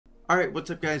Alright,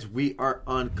 what's up guys? We are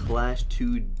on Clash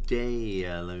today.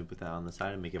 Let me put that on the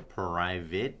side and make it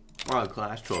private. We're on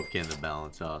Clash 12K in the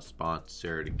balance.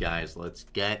 Sponsored. Guys, let's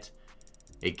get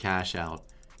a cash out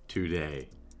today.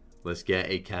 Let's get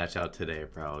a cash out today,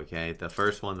 bro, okay? The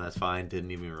first one, that's fine.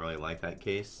 Didn't even really like that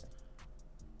case.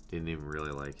 Didn't even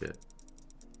really like it.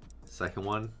 Second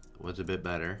one was a bit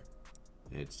better.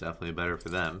 It's definitely better for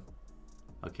them.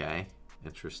 Okay,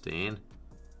 interesting.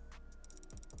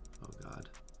 Oh god.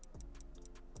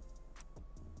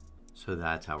 So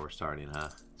that's how we're starting, huh?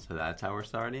 So that's how we're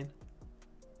starting?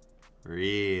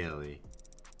 Really?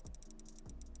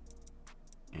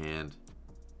 And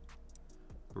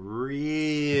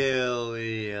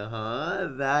really, huh?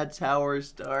 That's how we're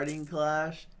starting,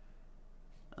 Clash?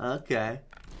 Okay.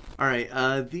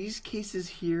 Alright, these cases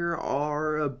here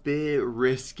are a bit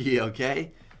risky,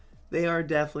 okay? They are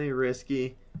definitely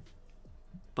risky.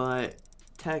 But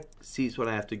tech sees what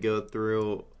I have to go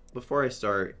through. Before I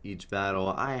start each battle,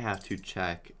 I have to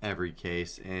check every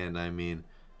case, and I mean,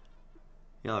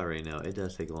 y'all already know, it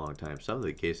does take a long time. Some of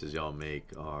the cases y'all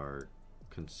make are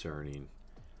concerning.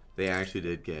 They actually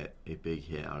did get a big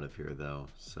hit out of here, though,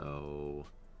 so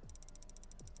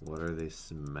what are they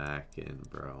smacking,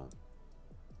 bro?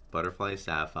 Butterfly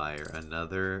Sapphire,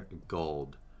 another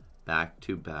gold,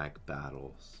 back-to-back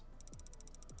battles.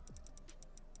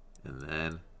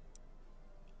 And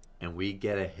we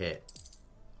get a hit.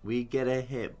 We get a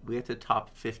hit. We get to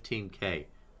top 15K.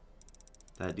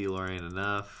 That dealer ain't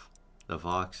enough. The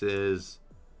Vox is.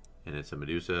 And it's a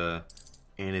Medusa.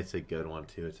 And it's a good one,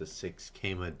 too. It's a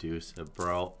 6K Medusa,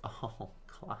 bro. Oh,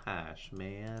 Clash,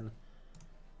 man.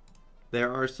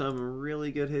 There are some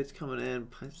really good hits coming in,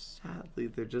 but sadly,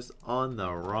 they're just on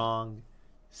the wrong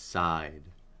side.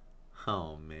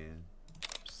 Oh, man.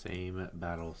 Same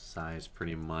battle size,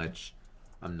 pretty much.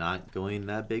 I'm not going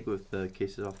that big with the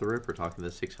cases off the rip. We're talking the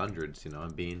 600s, you know.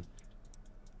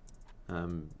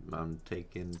 I'm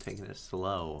taking it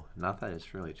slow. Not that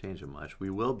it's really changing much.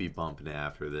 We will be bumping it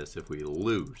after this if we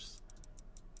lose.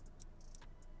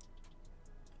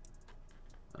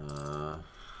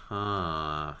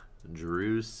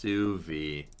 Drew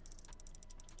Suvi.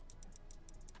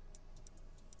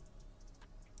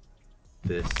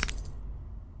 This.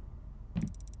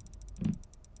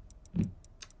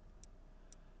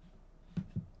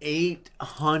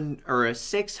 800 or a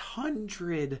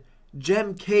 600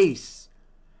 gem case,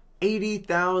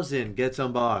 80,000 gets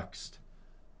unboxed.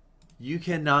 You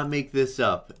cannot make this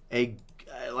up.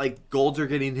 Like, golds are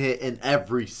getting hit in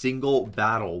every single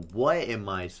battle. What am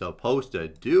I supposed to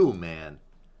do, man?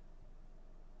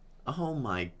 Oh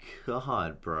my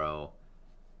god, bro.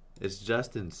 It's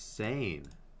just insane.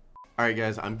 Alright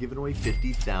guys, I'm giving away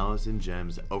 50,000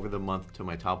 gems over the month to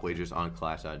my top wagers on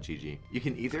Clash.gg. You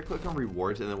can either click on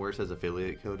rewards and then where it says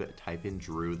affiliate code, type in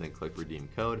Drew, then click redeem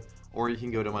code. Or you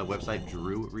can go to my website,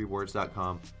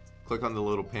 drewrewards.com, click on the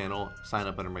little panel, sign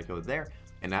up under my code there.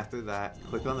 And after that,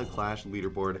 click on the Clash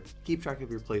leaderboard, keep track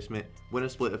of your placement, win a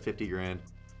split of 50 grand.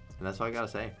 And that's all I gotta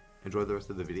say. Enjoy the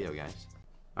rest of the video, guys.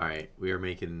 Alright, we are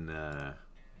making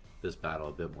this battle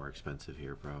a bit more expensive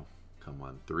here, bro. Come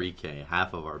on, 3K,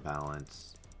 half of our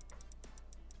balance.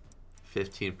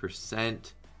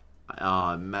 15%.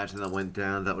 Oh, imagine that went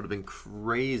down. That would have been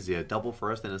crazy. A double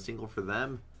for us and a single for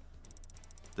them.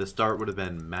 The start would have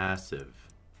been massive.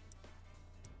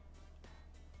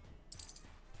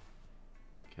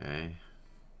 Okay.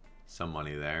 Some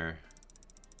money there.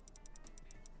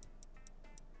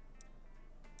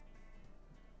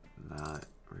 Not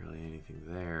really anything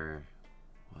there.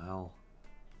 Well,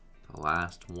 the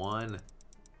last one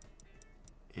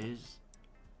is...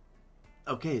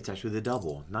 Okay, it's actually the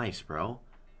double. Nice, bro.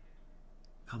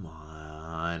 Come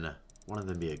on. One of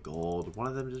them be a gold. One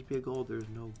of them just be a gold. There's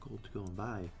no gold to go and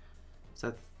buy. Is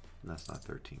that... That's not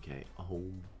 13K. Oh.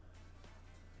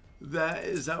 That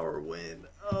is our win.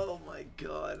 Oh my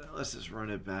god. Let's just run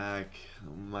it back.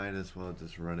 Might as well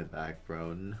just run it back,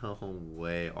 bro. No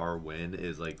way. Our win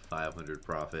is like 500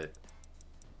 profit.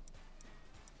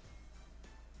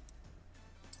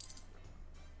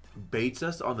 Baits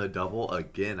us on the double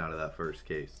again out of that first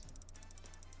case.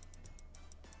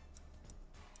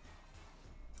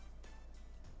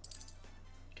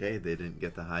 Okay, they didn't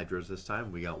get the hydras this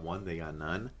time. We got one, they got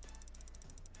none.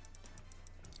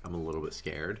 I'm a little bit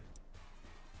scared.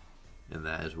 And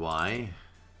that is why.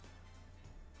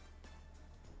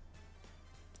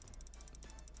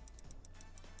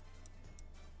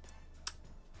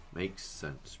 Makes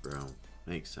sense, bro.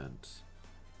 Makes sense.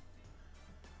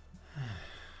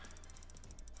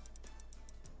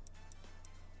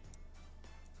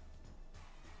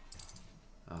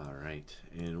 Alright,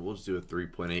 and we'll just do a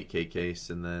 3.8K case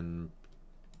and then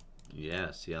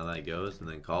yeah, see how that goes and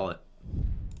then call it.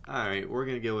 Alright, we're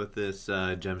going to go with this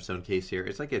gemstone case here.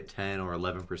 It's like a 10 or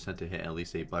 11% to hit at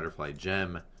least a butterfly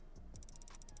gem.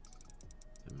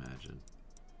 Imagine.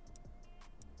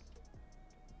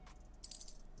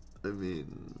 I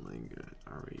mean, like,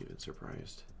 are we even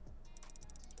surprised?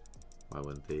 Why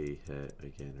wouldn't they hit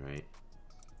again, right?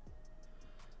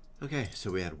 Okay,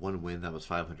 so we had one win. That was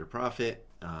 500 profit.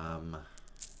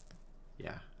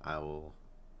 Yeah, I will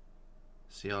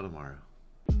see y'all tomorrow.